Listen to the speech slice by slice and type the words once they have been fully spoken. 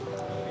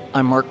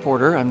I'm Mark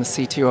Porter. I'm the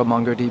CTO of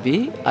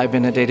MongoDB. I've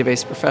been a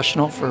database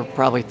professional for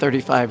probably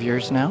 35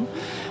 years now,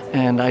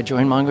 and I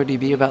joined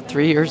MongoDB about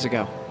 3 years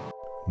ago.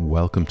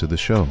 Welcome to the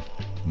show.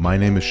 My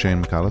name is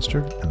Shane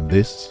McAllister, and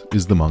this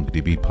is the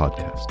MongoDB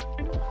podcast.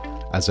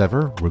 As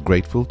ever, we're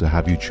grateful to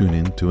have you tune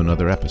in to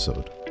another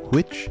episode,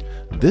 which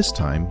this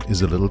time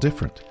is a little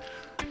different.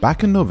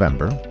 Back in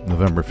November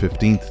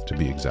 15th to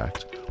be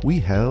exact, we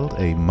held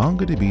a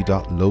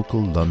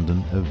MongoDB.local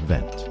London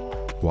event.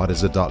 What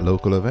is a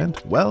 .local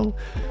event? Well,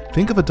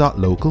 think of a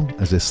 .local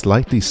as a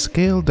slightly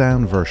scaled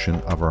down version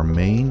of our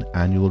main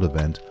annual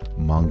event,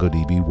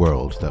 MongoDB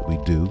World, that we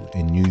do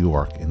in New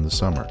York in the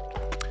summer.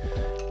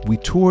 We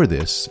tour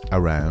this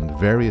around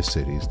various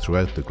cities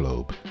throughout the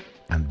globe,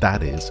 and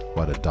that is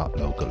what a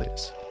 .local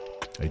is.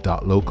 A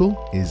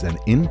 .local is an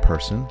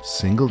in-person,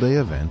 single-day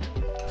event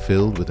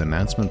filled with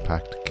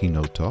announcement-packed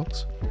keynote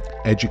talks,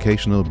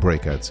 educational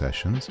breakout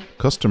sessions,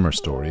 customer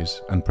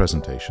stories and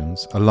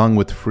presentations, along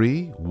with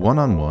free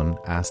one-on-one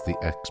Ask the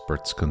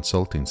Experts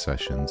consulting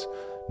sessions,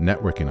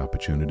 networking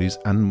opportunities,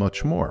 and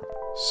much more.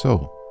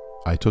 So,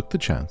 I took the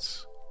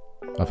chance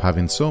of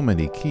having so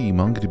many key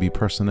MongoDB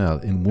personnel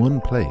in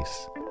one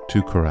place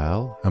to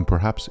corral and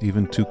perhaps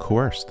even to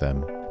coerce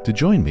them to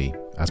join me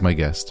as my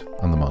guest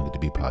on the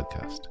MongoDB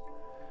podcast.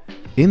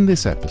 In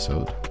this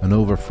episode, and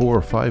over 4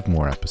 or 5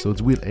 more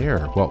episodes, we'll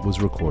air what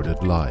was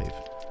recorded live.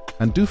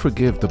 And do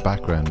forgive the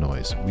background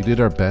noise. We did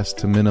our best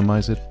to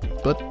minimize it,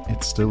 but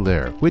it's still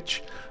there,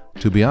 which,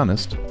 to be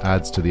honest,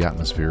 adds to the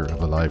atmosphere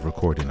of a live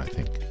recording, I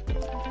think.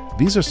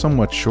 These are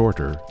somewhat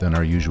shorter than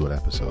our usual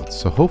episodes,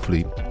 so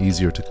hopefully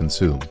easier to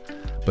consume.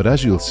 But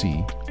as you'll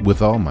see,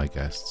 with all my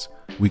guests,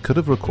 we could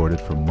have recorded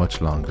for much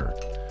longer,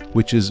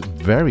 which is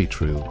very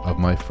true of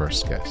my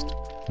first guest,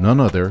 none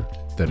other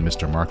than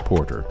Mr. Mark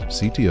Porter,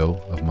 CTO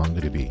of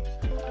MongoDB.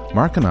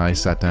 Mark and I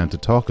sat down to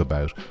talk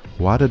about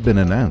what had been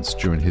announced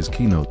during his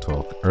keynote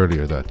talk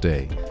earlier that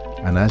day,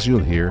 and as you'll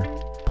hear,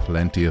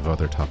 plenty of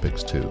other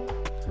topics too.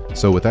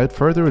 So without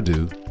further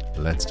ado,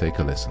 let's take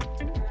a listen.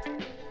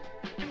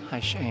 Hi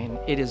Shane,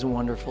 it is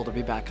wonderful to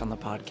be back on the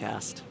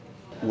podcast.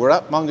 We're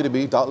at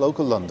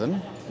MongoDB.local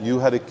London. You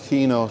had a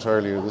keynote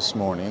earlier this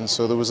morning,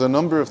 so there was a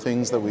number of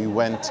things that we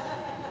went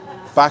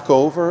back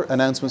over,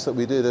 announcements that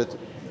we did at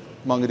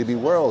MongoDB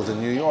World in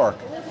New York.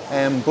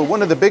 But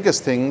one of the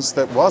biggest things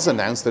that was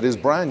announced that is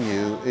brand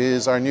new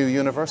is our new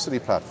university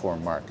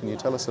platform, Mark. Can you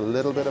tell us a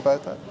little bit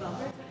about that?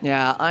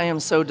 Yeah, I am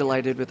so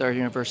delighted with our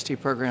university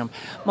program.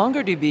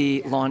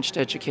 MongoDB launched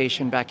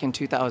education back in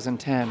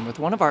 2010 with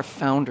one of our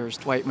founders,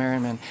 Dwight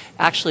Merriman,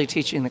 actually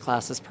teaching the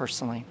classes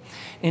personally.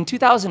 In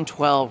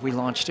 2012, we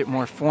launched it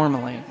more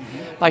formally.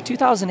 By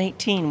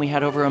 2018, we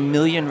had over 1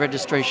 million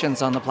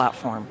registrations on the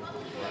platform.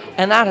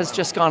 And that has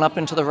just gone up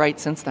and to the right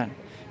since then.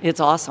 It's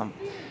awesome.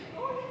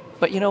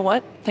 But you know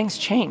what? Things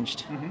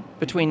changed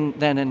between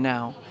then and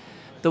now.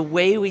 The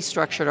way we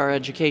structured our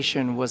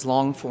education was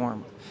long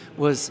form,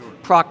 was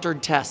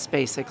proctored tests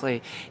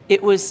basically.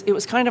 It was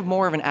kind of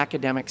more of an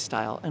academic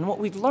style. And what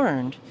we've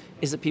learned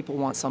is that people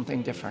want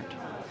something different.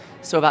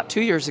 So about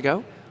 2 years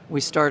ago,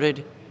 we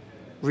started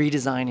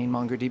redesigning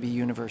MongoDB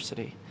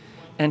University.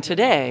 And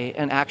today,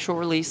 an actual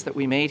release that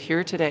we made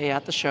here today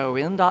at the show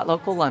in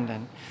 .local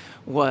London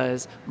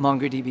was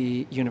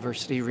MongoDB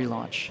University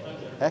relaunch.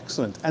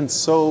 Excellent. And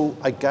so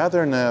I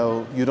gather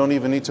now you don't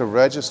even need to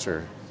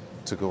register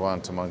to go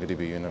on to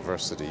MongoDB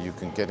University. You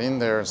can get in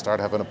there and start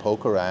having a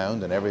poke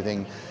around and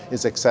everything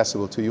is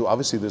accessible to you.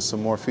 Obviously there's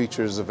some more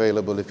features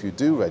available if you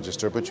do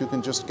register, but you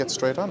can just get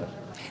straight on it.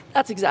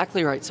 That's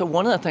exactly right. So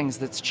one of the things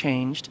that's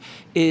changed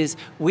is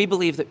we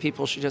believe that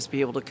people should just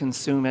be able to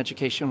consume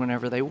education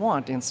whenever they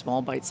want in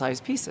small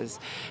bite-sized pieces.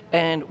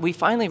 And we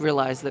finally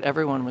realized that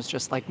everyone was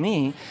just like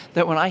me,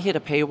 that when I hit a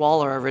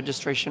paywall or a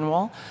registration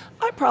wall,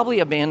 I probably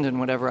abandoned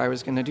whatever I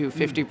was going to do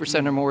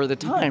 50% or more of the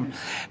time.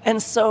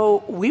 And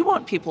so we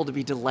want people to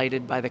be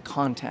delighted by the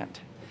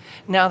content.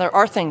 Now, there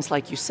are things,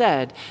 like you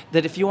said,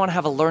 that if you want to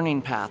have a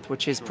learning path,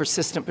 which is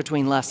persistent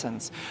between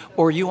lessons,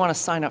 or you want to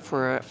sign up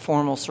for a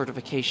formal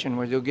certification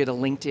where you'll get a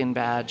LinkedIn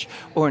badge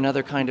or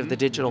another kind of the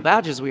digital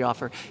badges we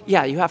offer,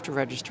 yeah, you have to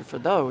register for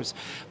those.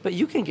 But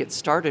you can get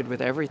started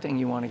with everything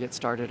you want to get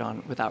started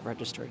on without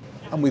registering.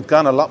 And we've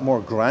gone a lot more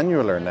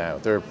granular now.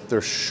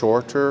 They're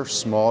shorter,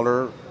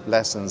 smaller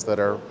lessons that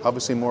are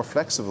obviously more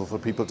flexible for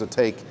people to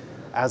take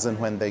as and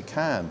when they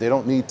can. They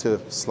don't need to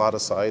slot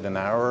aside an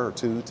hour or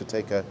two to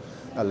take a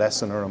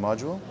lesson or a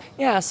module?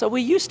 Yeah, so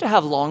we used to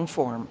have long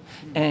form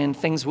and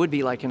things would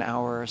be like an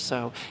hour or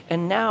so.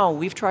 And now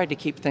we've tried to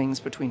keep things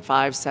between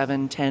 5,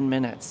 7, 10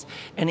 minutes.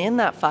 And in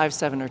that 5,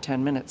 7, or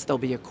 10 minutes, there'll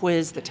be a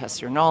quiz that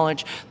tests your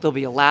knowledge, there'll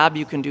be a lab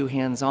you can do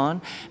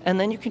hands-on, and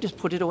then you can just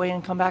put it away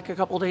and come back a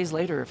couple days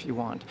later if you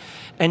want.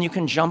 And you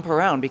can jump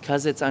around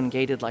because it's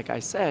ungated, like I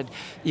said.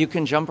 You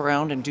can jump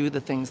around and do the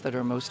things that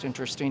are most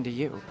interesting to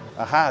you.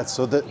 Aha,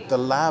 so the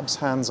lab's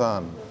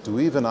hands-on. Do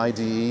we have an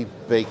IDE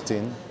baked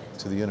in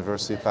to the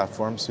university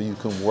platform so you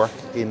can work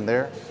in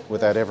there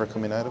without ever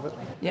coming out of it?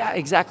 Yeah,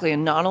 exactly.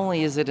 And not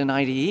only is it an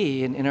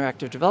IDE, an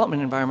interactive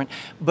development environment,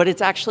 but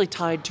it's actually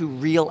tied to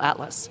real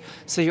Atlas.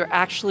 So you're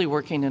actually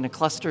working in a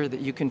cluster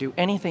that you can do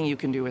anything you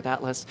can do with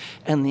Atlas,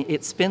 and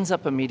it spins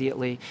up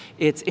immediately.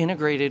 It's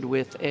integrated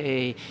with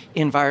a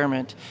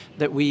environment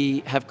that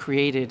we have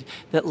created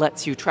that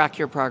lets you track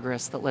your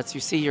progress, that lets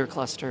you see your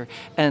cluster,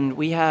 and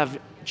we have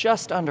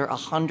just under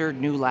 100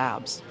 new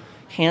labs,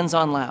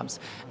 hands-on labs.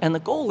 And the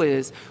goal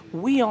is,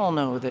 we all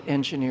know that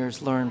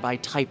engineers learn by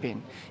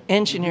typing.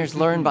 Engineers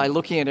learn by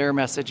looking at error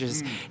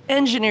messages.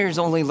 Engineers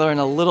only learn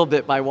a little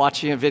bit by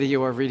watching a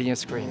video or reading a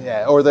screen.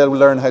 Yeah, or they'll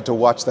learn how to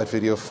watch that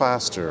video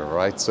faster,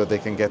 right? So they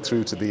can get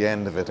through to the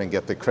end of it and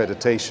get the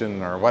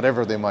accreditation or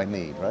whatever they might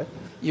need, right?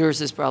 Yours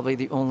is probably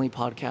the only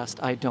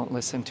podcast I don't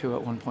listen to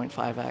at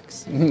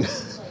 1.5x.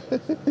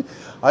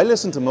 I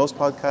listen to most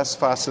podcasts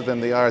faster than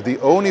they are. The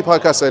only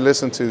podcast I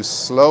listen to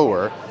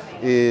slower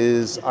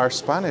is our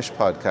Spanish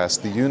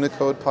podcast, the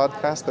Unicode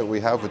podcast that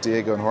we have with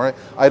Diego and Jorge.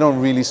 I don't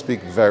really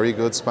speak very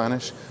good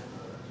Spanish,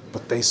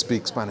 but they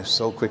speak Spanish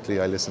so quickly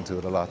I listen to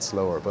it a lot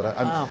slower. But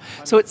Wow.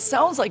 So it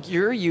sounds like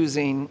you're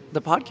using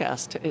the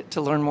podcast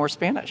to learn more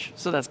Spanish.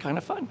 So that's kind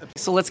of fun.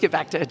 So let's get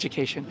back to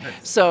education.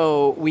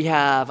 So we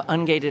have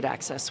ungated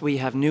access. We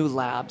have new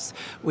labs.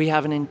 We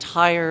have an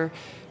entire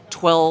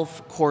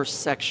 12 course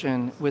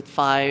section with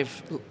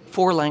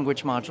 4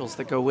 language modules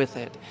that go with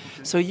it.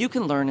 So you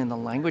can learn in the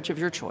language of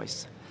your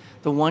choice,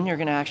 the one you're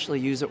going to actually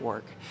use at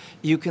work.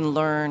 You can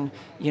learn,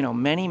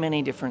 many,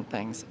 many different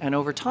things. And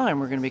over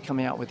time, we're going to be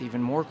coming out with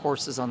even more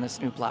courses on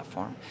this new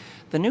platform.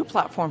 The new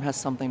platform has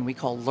something we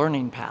call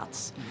learning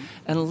paths.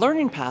 And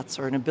learning paths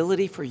are an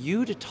ability for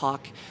you to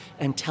talk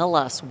and tell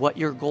us what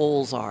your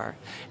goals are.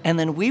 And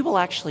then we will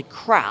actually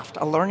craft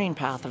a learning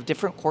path of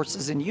different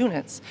courses and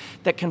units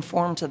that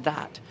conform to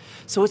that.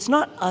 So it's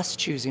not us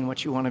choosing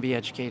what you want to be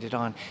educated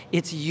on,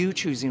 it's you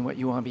choosing what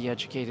you want to be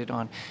educated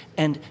on.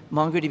 And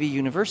MongoDB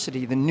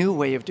University, the new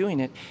way of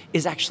doing it,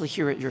 is actually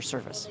here at your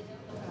service.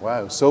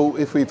 wow, so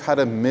if we've had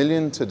 1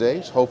 million to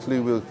date, hopefully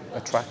we'll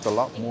attract a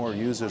lot more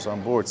users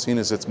on board, seeing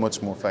as it's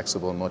much more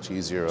flexible and much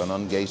easier and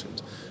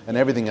ungated. And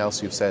everything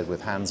else you've said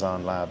with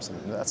hands-on labs,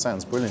 that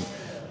sounds brilliant.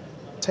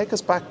 Take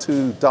us back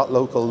to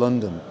 .local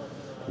London.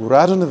 We're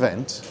at an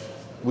event.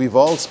 We've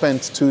all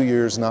spent 2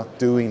 years not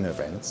doing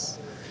events.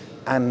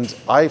 And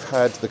I've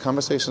had the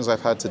conversations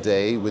I've had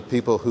today with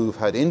people who've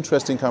had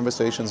interesting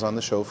conversations on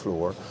the show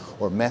floor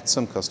or met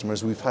some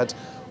customers. We've had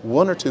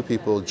 1 or 2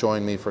 people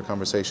join me for a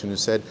conversation who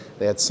said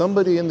they had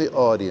somebody in the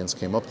audience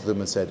came up to them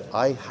and said,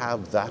 I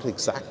have that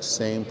exact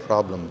same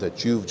problem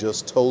that you've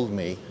just told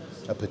me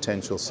a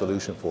potential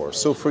solution for.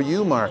 So for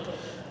you, Mark,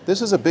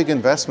 this is a big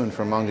investment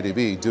for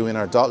MongoDB, doing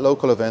our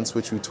 .local events,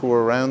 which we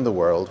tour around the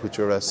world, which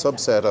are a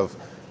subset of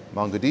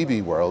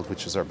MongoDB World,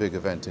 which is our big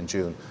event in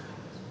June.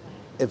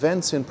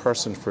 Events in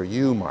person for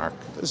you, Mark,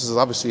 this is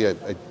obviously a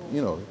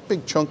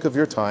big chunk of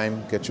your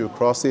time, get you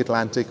across the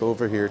Atlantic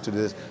over here to do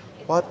this.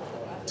 What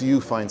do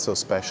you find so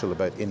special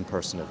about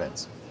in-person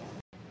events?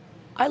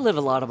 I live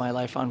a lot of my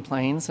life on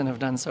planes and have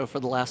done so for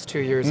the last 2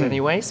 years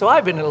anyway, so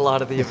I've been in a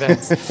lot of the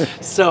events.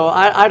 So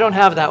I don't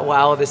have that,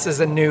 wow, this is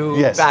a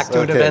new back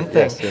to an event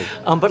thing,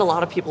 yes. But a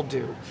lot of people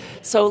do.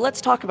 So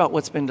let's talk about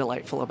what's been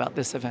delightful about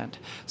this event.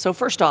 So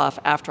first off,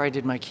 after I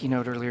did my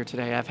keynote earlier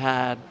today, I've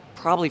had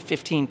probably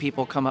 15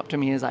 people come up to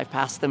me as I've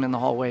passed them in the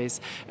hallways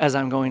as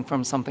I'm going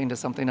from something to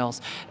something else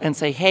and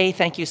say, hey,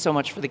 thank you so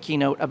much for the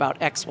keynote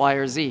about X, Y,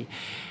 or Z.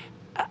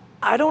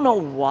 I don't know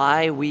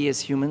why we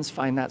as humans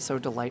find that so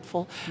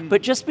delightful,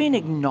 but just being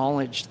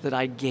acknowledged that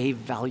I gave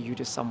value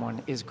to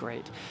someone is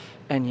great.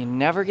 And you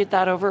never get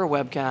that over a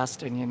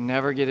webcast, and you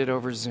never get it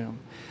over Zoom.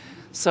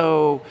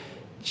 So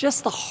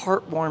just the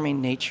heartwarming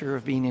nature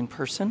of being in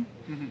person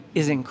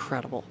is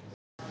incredible.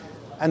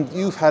 And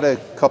you've had a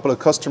couple of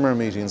customer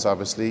meetings,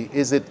 obviously.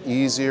 Is it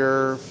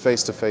easier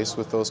face-to-face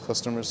with those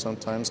customers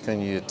sometimes?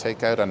 Can you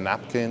take out a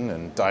napkin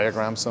and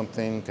diagram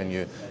something? Can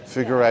you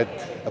figure out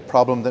a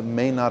problem that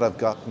may not have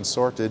gotten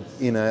sorted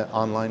in an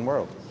online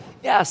world?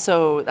 Yeah,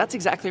 so that's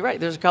exactly right.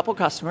 There's a couple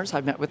customers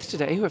I've met with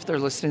today who, if they're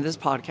listening to this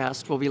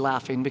podcast, will be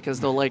laughing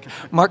because they'll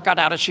Mark got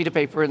out a sheet of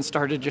paper and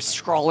started just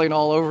scrawling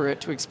all over it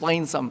to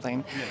explain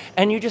something. Yes.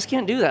 And you just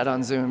can't do that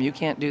on Zoom. You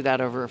can't do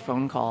that over a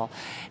phone call.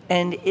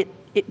 And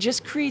it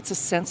just creates a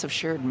sense of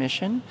shared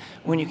mission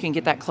when you can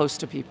get that close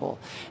to people.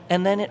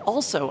 And then it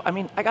also,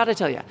 I got to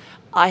tell you,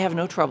 I have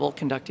no trouble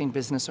conducting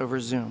business over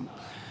Zoom.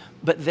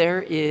 But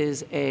there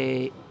is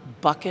a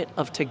bucket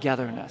of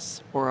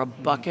togetherness or a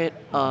bucket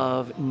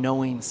of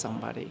knowing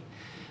somebody.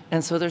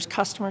 And so there's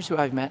customers who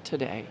I've met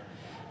today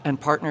and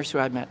partners who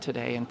I've met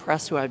today and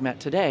press who I've met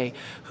today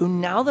who,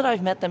 now that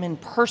I've met them in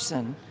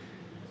person,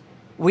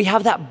 we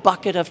have that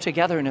bucket of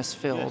togetherness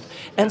filled.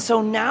 Yes. And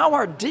so now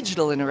our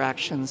digital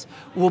interactions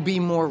will be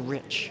more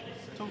rich.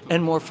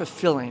 and more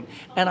fulfilling.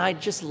 And I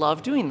just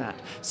love doing that.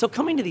 So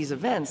coming to these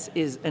events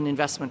is an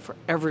investment for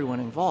everyone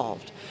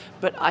involved,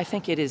 but I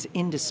think it is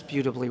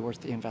indisputably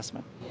worth the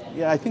investment.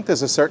 Yeah, I think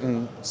there's a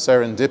certain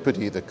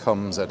serendipity that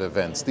comes at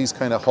events, these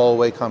kind of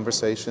hallway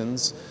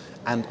conversations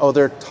and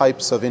other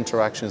types of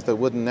interactions that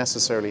wouldn't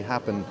necessarily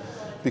happen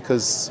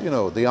because,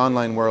 the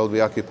online world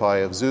we occupy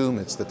of Zoom,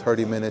 it's the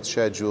 30 minutes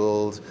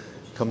scheduled,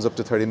 comes up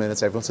to 30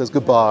 minutes, everyone says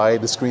goodbye,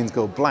 the screens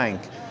go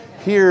blank.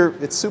 Here,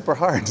 it's super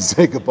hard to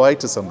say goodbye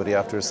to somebody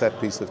after a set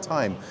piece of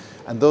time.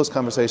 And those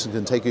conversations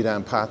can take you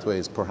down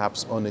pathways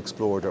perhaps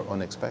unexplored or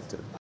unexpected.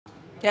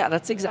 Yeah,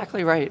 that's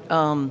exactly right.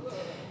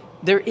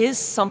 There is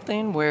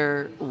something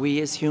where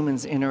we as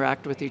humans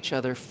interact with each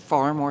other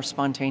far more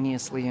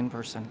spontaneously in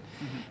person.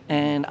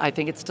 And I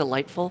think it's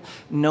delightful.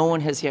 No one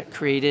has yet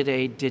created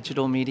a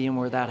digital medium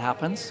where that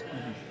happens.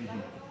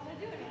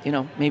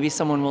 Maybe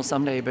someone will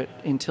someday, but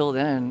until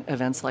then,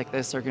 events like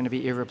this are going to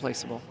be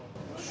irreplaceable.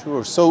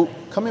 Sure. So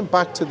coming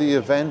back to the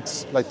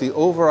event, like the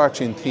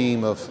overarching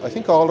theme of, I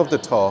think all of the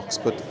talks,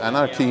 and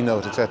our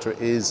keynote, etc.,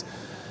 is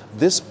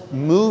this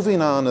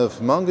moving on of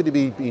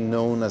MongoDB being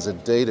known as a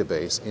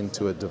database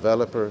into a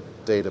developer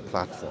data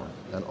platform,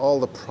 and all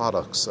the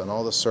products and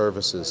all the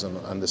services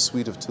and the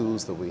suite of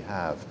tools that we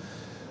have.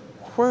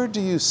 Where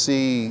do you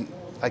see,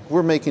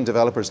 we're making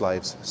developers'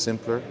 lives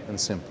simpler and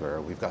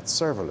simpler. We've got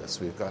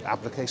serverless, we've got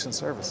application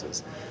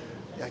services.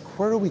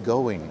 Where are we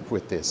going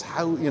with this?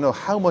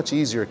 How much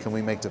easier can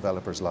we make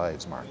developers'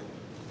 lives, Mark?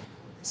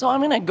 So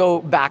I'm going to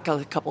go back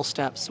a couple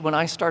steps. When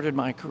I started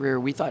my career,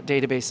 we thought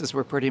databases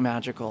were pretty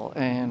magical,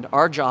 and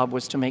our job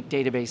was to make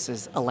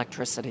databases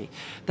electricity.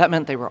 That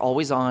meant they were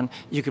always on.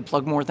 You could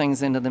plug more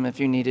things into them if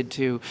you needed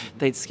to.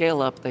 They'd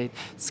scale up, they'd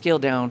scale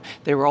down.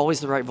 They were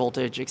always the right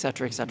voltage, et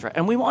cetera, et cetera.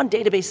 And we want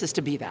databases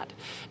to be that.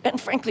 And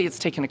frankly, it's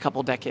taken a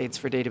couple decades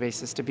for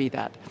databases to be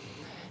that.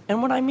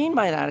 And what I mean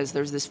by that is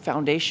there's this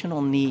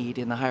foundational need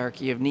in the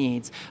hierarchy of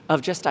needs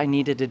of just I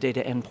needed a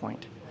data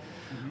endpoint.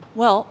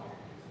 Well,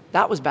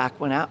 that was back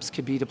when apps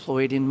could be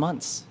deployed in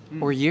months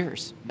or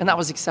years, and that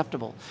was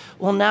acceptable.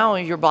 Well, now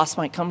your boss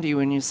might come to you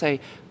and you say,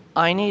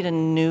 I need a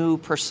new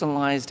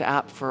personalized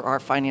app for our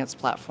finance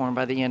platform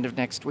by the end of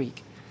next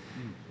week.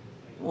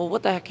 Well,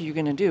 what the heck are you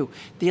going to do?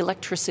 The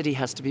electricity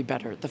has to be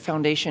better. The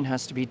foundation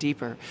has to be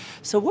deeper.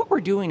 So what we're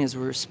doing is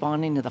we're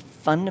responding to the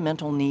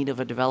fundamental need of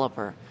a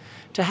developer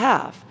to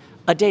have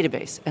a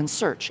database and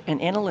search and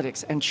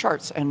analytics and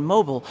charts and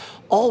mobile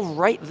all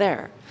right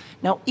there.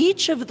 Now,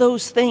 each of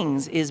those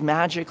things is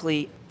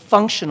magically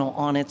functional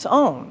on its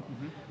own.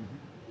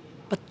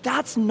 But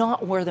that's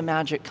not where the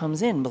magic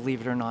comes in,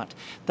 believe it or not.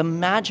 The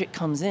magic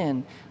comes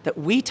in that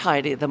we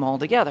tie them all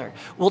together.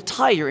 We'll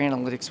tie your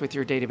analytics with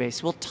your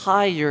database. We'll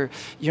tie your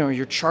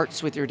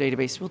charts with your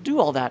database. We'll do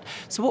all that.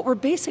 So what we're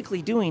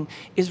basically doing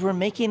is we're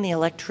making the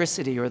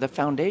electricity or the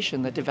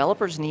foundation that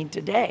developers need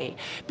today,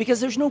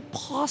 because there's no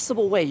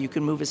possible way you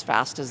can move as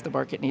fast as the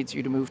market needs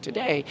you to move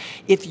today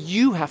if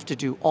you have to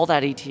do all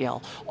that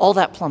ETL, all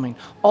that plumbing,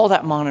 all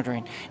that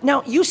monitoring.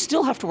 Now, you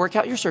still have to work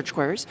out your search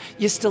queries.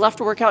 You still have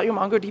to work out your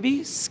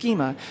MongoDB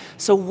schema.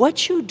 So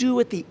what you do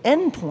at the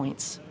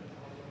endpoints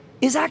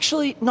is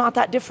actually not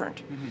that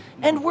different.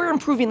 And we're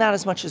improving that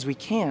as much as we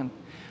can.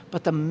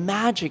 But the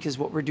magic is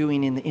what we're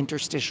doing in the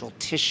interstitial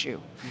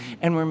tissue.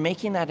 And we're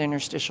making that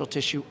interstitial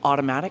tissue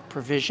automatic,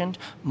 provisioned,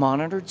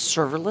 monitored,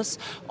 serverless,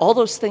 all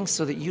those things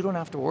so that you don't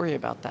have to worry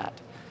about that.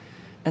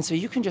 And so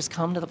you can just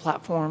come to the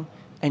platform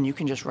and you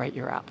can just write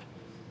your app.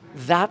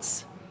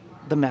 That's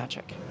the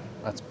magic.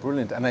 That's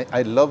brilliant. And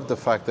I love the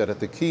fact that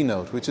at the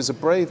keynote, which is a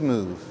brave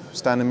move,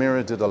 Stan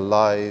Amira did a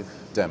live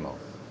demo.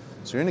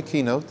 So you're in a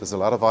keynote, there's a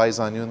lot of eyes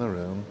on you in the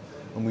room,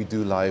 and we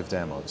do live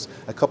demos.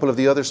 A couple of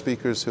the other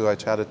speakers who I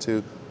chatted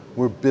to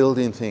were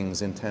building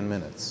things in 10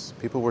 minutes.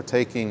 People were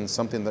taking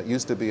something that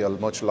used to be a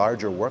much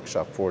larger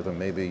workshop for them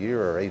maybe a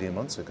year or 18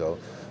 months ago.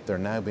 They're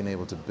now being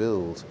able to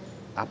build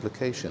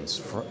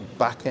applications,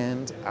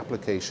 back-end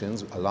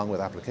applications along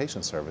with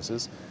application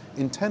services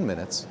in 10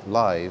 minutes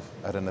live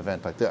at an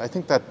event like that. I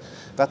think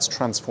that's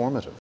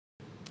transformative.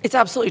 It's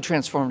absolutely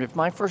transformative.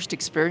 My first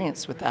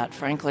experience with that,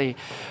 frankly,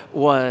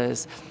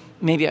 was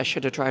maybe I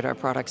should have tried our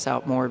products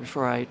out more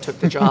before I took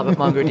the job at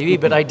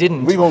MongoDB, but I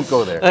didn't. We won't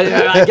go there.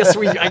 I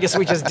guess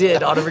we just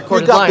did on a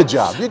recorded line. You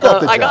got the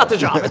job. I got the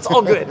job. It's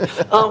all good.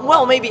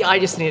 Well, maybe I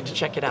just needed to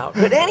check it out.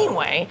 But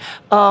anyway,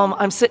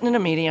 I'm sitting in a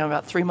meeting. I'm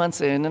about 3 months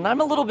in, and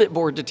I'm a little bit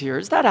bored to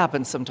tears. That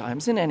happens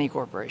sometimes in any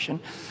corporation.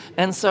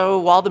 And so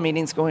while the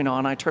meeting's going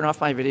on, I turn off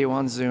my video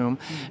on Zoom,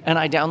 and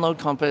I download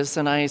Compass,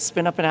 and I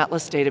spin up an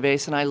Atlas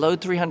database, and I load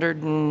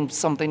 300 and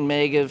something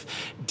meg of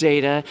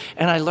data,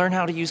 and I learn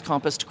how to use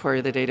Compass to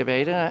query the database.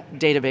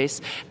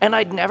 And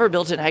I'd never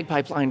built an ag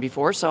pipeline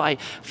before, so I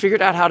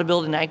figured out how to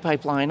build an ag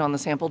pipeline on the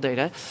sample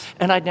data.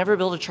 And I'd never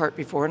built a chart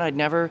before, and I'd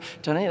never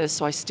done any of this,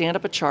 so I stand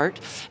up a chart,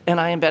 and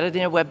I embed it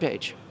in a web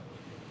page.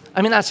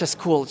 I mean, that's just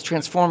cool. It's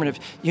transformative.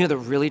 You know the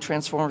really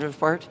transformative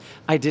part?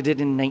 I did it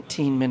in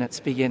 19 minutes,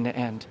 begin to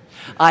end.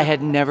 I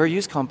had never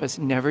used Compass,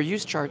 never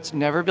used charts,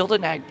 never built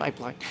an ag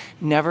pipeline,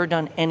 never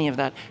done any of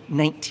that.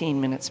 19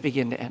 minutes,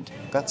 begin to end.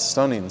 That's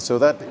stunning. So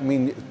that, I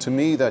mean, to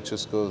me, that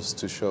just goes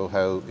to show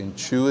how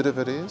intuitive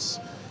it is.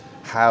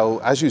 How,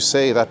 as you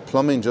say, that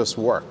plumbing just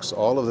works.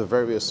 All of the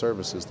various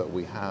services that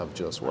we have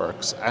just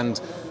works. And,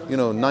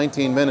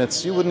 19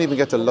 minutes, you wouldn't even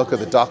get to look at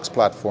the docs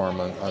platform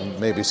and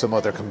maybe some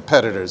other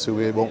competitors who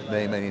we won't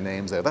name any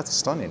names there. That's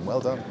stunning.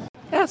 Well done.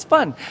 Yeah, it's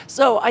fun.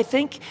 So I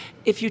think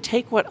if you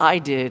take what I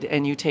did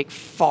and you take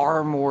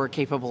far more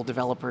capable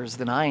developers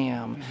than I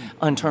am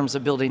in terms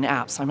of building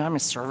apps, I mean, I'm a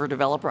server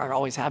developer, I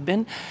always have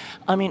been.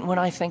 I mean, when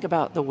I think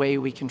about the way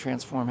we can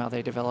transform how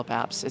they develop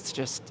apps, it's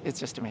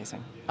just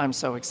amazing. I'm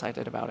so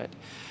excited about it.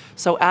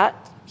 So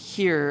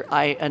here,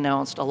 I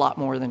announced a lot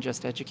more than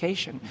just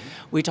education.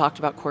 We talked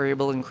about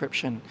queryable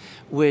encryption,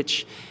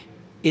 which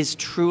is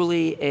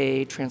truly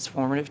a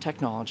transformative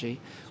technology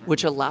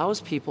which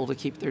allows people to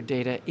keep their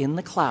data in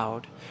the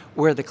cloud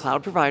where the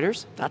cloud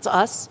providers, that's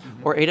us,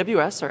 or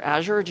AWS, or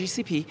Azure, or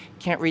GCP,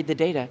 can't read the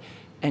data,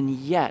 and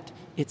yet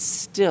it's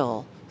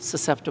still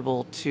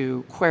susceptible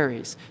to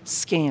queries,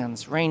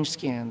 scans, range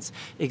scans,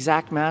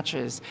 exact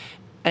matches,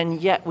 and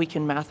yet we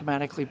can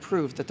mathematically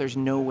prove that there's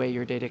no way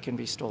your data can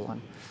be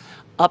stolen.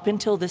 Up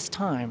until this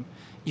time,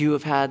 you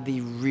have had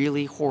the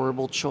really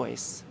horrible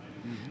choice.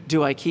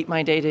 Do I keep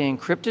my data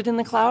encrypted in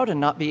the cloud and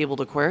not be able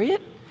to query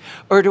it?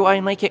 Or do I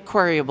make it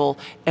queryable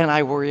and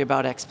I worry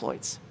about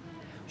exploits?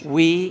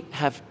 We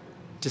have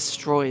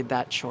destroyed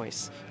that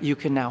choice. You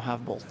can now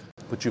have both.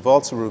 But you've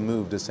also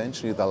removed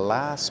essentially the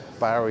last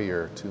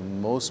barrier to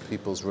most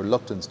people's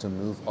reluctance to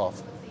move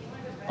off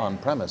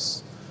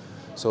on-premise.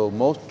 So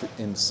most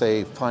in,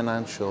 say,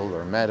 financial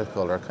or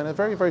medical or kind of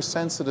very, very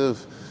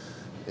sensitive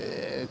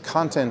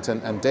content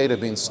and data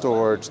being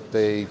stored,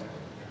 they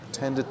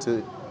tended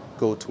to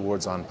go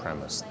towards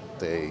on-premise.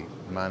 They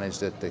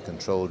managed it, they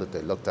controlled it,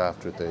 they looked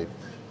after it,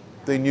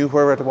 they knew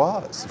where it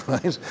was,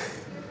 right?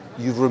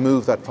 You've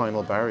removed that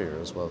final barrier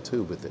as well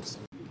too with this.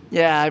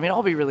 Yeah, I mean,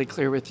 I'll be really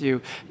clear with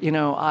you.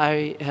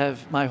 I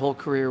have my whole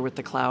career with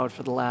the cloud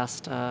for the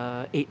last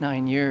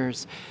 8-9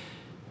 years.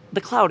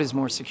 The cloud is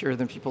more secure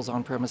than people's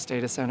on-premise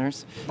data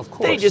centers. Of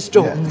course. They just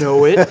don't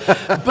know it.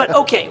 But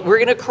okay, we're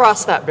going to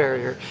cross that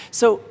barrier.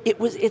 So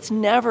it's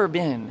never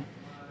been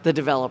the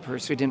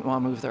developers who didn't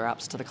want to move their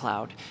apps to the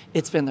cloud.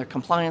 It's been their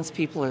compliance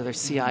people or their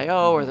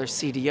CIO or their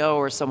CDO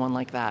or someone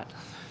like that.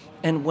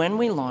 And when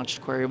we launched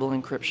queryable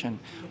encryption,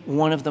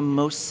 one of the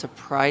most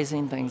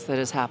surprising things that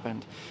has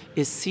happened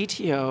is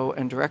CTO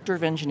and Director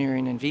of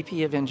Engineering and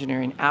VP of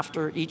Engineering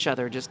after each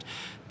other,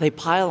 they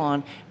pile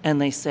on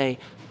and they say,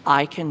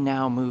 I can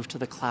now move to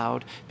the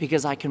cloud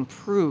because I can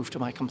prove to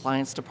my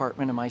compliance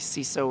department and my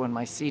CISO and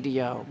my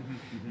CDO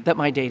that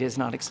my data is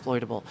not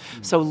exploitable.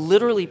 So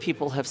literally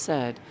people have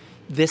said,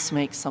 this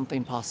makes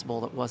something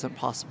possible that wasn't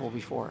possible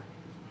before.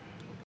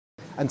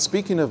 And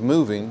speaking of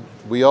moving,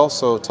 we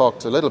also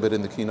talked a little bit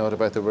in the keynote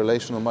about the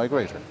relational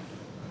migrator.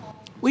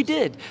 We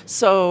did.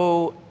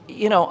 So,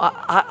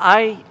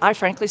 I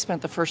frankly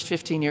spent the first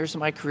 15 years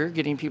of my career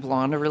getting people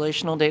onto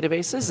relational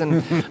databases,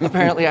 and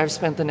apparently I've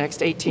spent the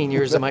next 18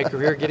 years of my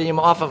career getting them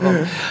off of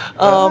them.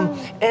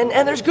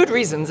 And there's good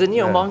reasons, and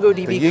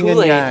MongoDB the yin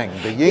Kool-Aid. and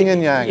yang, the yin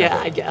and yang. Yeah,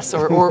 I guess,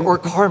 or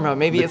karma.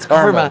 Maybe it's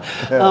karma.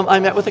 Yeah. I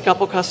met with a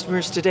couple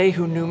customers today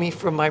who knew me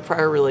from my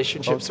prior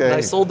relationships when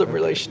I sold them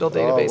relational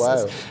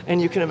databases, wow. and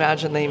you can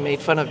imagine they made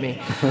fun of me.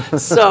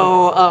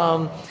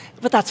 So,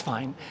 but that's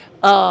fine.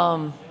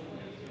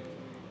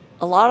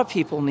 A lot of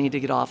people need to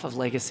get off of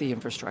legacy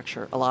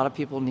infrastructure. A lot of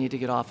people need to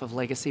get off of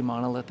legacy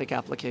monolithic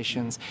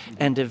applications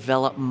and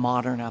develop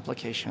modern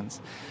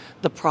applications.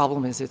 The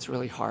problem is it's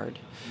really hard.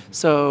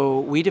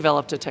 So we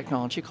developed a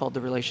technology called the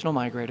Relational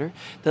Migrator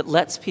that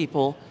lets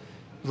people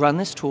run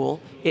this tool.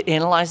 It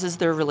analyzes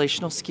their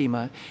relational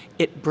schema.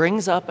 It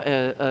brings up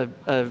a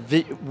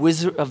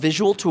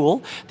visual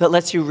tool that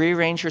lets you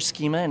rearrange your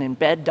schema and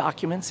embed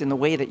documents in the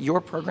way that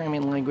your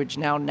programming language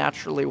now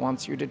naturally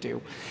wants you to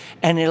do.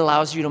 And it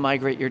allows you to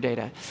migrate your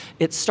data.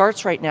 It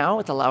starts right now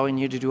with allowing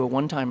you to do a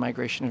one-time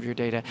migration of your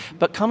data,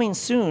 but coming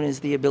soon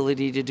is the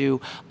ability to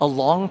do a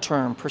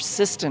long-term,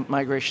 persistent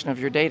migration of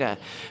your data.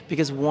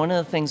 Because one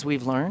of the things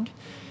we've learned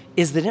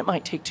is that it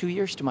might take 2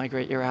 years to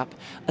migrate your app.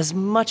 As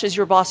much as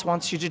your boss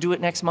wants you to do it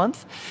next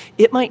month,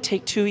 it might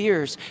take 2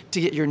 years to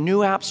get your new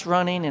apps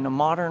running in a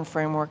modern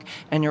framework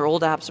and your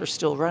old apps are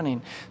still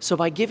running. So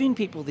by giving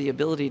people the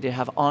ability to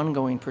have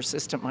ongoing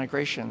persistent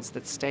migrations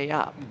that stay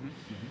up,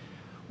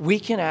 we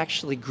can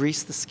actually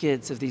grease the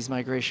skids of these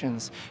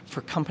migrations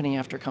for company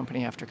after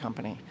company after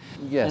company.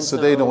 Yes, so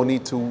they don't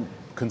need to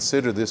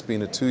consider this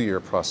being a 2-year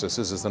process.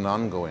 This is an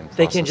ongoing process.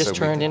 They can just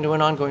turn into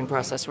an ongoing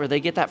process where they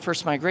get that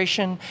first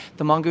migration.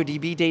 The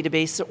MongoDB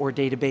database or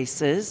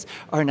databases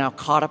are now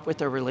caught up with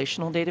their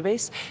relational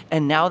database,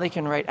 and now they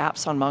can write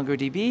apps on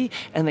MongoDB,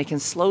 and they can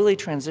slowly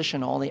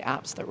transition all the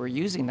apps that were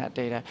using that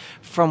data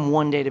from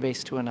one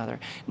database to another.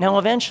 Now,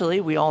 eventually,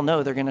 we all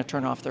know they're going to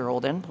turn off their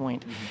old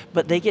endpoint,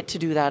 but they get to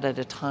do that at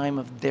a time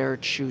of their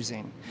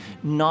choosing,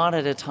 not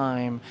at a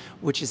time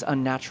which is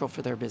unnatural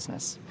for their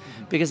business.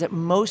 Because at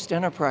most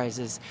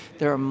enterprises,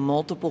 there are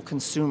multiple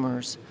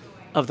consumers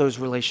of those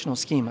relational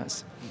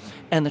schemas.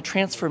 And the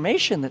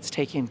transformation that's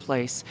taking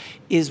place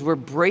is we're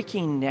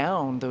breaking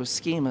down those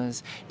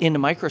schemas into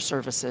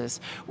microservices,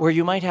 where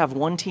you might have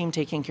one team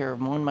taking care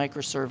of one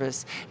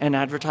microservice and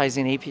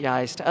advertising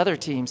APIs to other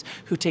teams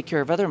who take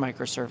care of other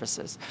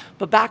microservices.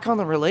 But back on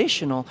the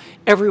relational,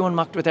 everyone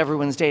mucked with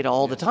everyone's data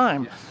all the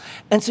time.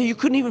 And so you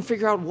couldn't even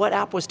figure out what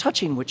app was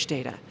touching which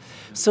data.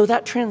 So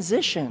that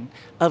transition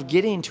of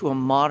getting to a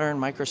modern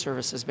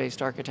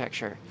microservices-based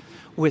architecture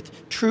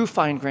with true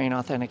fine-grained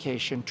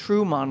authentication,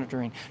 true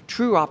monitoring,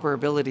 true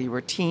operability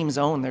where teams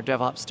own their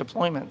DevOps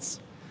deployments,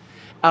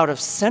 out of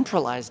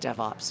centralized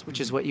DevOps, which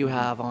is what you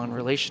have on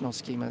relational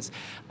schemas.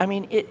 I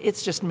mean,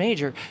 it's just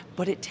major,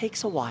 but it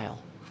takes a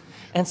while.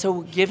 And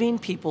so giving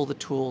people the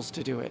tools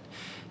to do it.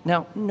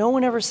 Now, no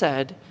one ever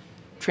said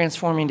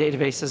transforming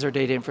databases or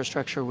data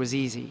infrastructure was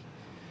easy,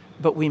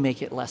 but we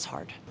make it less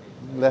hard.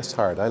 Less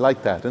hard, I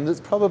like that. And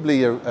it's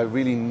probably a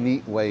really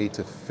neat way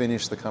to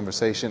finish the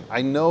conversation.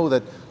 I know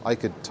that I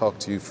could talk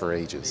to you for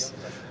ages.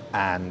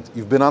 And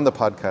you've been on the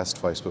podcast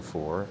twice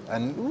before,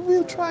 and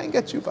we'll try and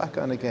get you back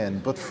on again.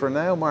 But for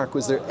now, Mark,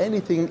 was there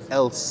anything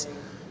else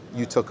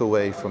you took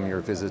away from your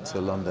visit to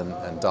London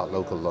and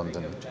 .local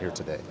London here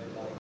today?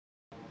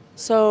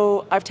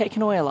 So I've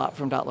taken away a lot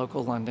from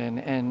 .local London,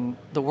 and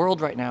the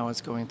world right now is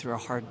going through a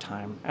hard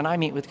time. And I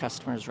meet with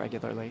customers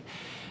regularly.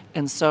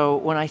 And so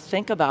when I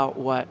think about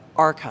what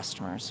our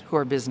customers, who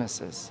are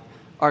businesses,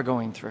 are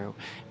going through,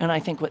 and I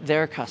think what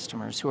their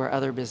customers, who are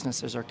other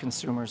businesses or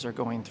consumers, are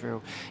going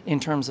through in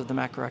terms of the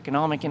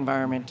macroeconomic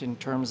environment, in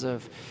terms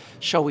of,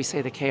 shall we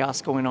say, the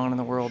chaos going on in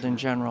the world in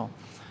general,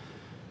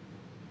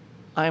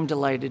 I am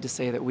delighted to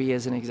say that we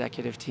as an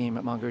executive team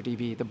at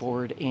MongoDB, the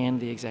board and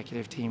the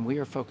executive team, we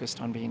are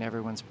focused on being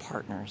everyone's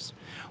partners.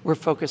 We're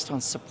focused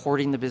on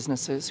supporting the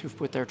businesses who've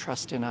put their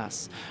trust in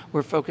us.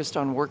 We're focused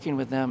on working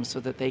with them so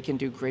that they can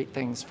do great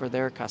things for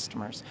their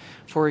customers.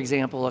 For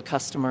example, a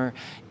customer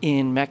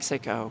in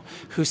Mexico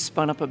who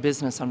spun up a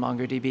business on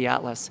MongoDB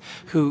Atlas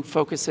who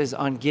focuses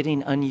on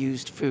getting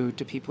unused food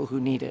to people who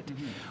need it.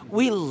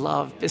 We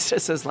love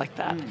businesses like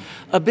that.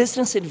 A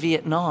business in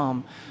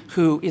Vietnam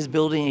who is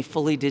building a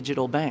fully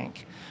digital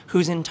bank,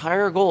 whose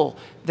entire goal,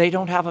 they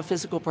don't have a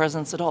physical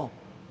presence at all,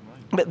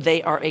 but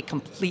they are a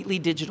completely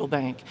digital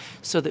bank,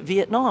 so that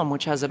Vietnam,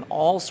 which has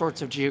all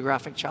sorts of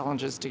geographic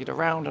challenges to get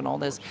around and all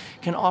this,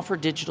 can offer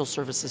digital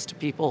services to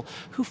people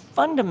who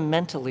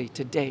fundamentally,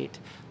 to date,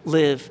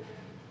 live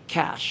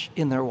cash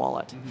in their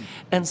wallet.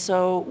 And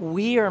so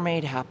we are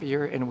made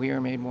happier and we are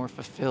made more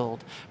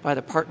fulfilled by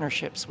the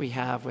partnerships we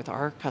have with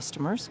our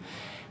customers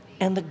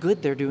and the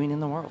good they're doing in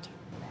the world.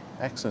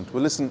 Excellent.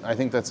 Well, listen, I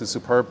think that's a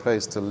superb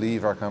place to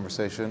leave our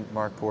conversation.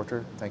 Mark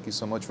Porter, thank you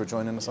so much for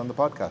joining us on the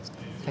podcast.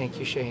 Thank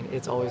you, Shane.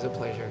 It's always a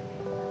pleasure.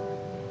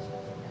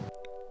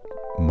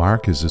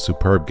 Mark is a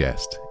superb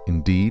guest.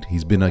 Indeed,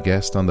 he's been a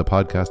guest on the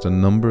podcast a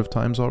number of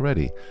times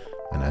already.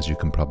 And as you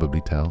can probably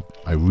tell,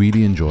 I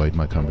really enjoyed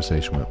my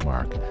conversation with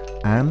Mark.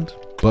 And,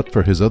 but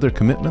for his other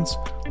commitments,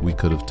 we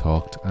could have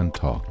talked and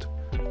talked.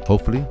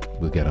 Hopefully,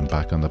 we'll get him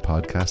back on the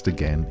podcast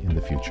again in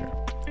the future.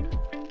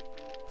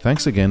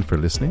 Thanks again for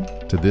listening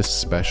to this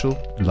special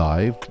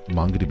live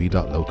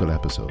MongoDB.local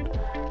episode.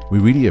 We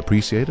really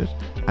appreciate it.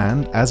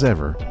 And as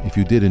ever, if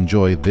you did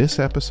enjoy this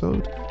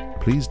episode,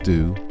 please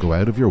do go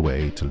out of your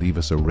way to leave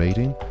us a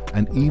rating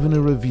and even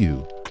a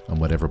review on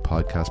whatever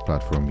podcast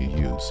platform you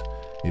use.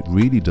 It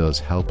really does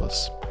help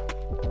us.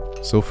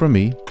 So from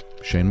me,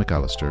 Shane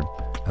McAllister,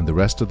 and the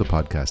rest of the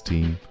podcast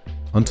team,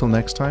 until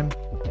next time,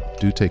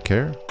 do take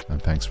care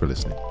and thanks for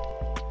listening.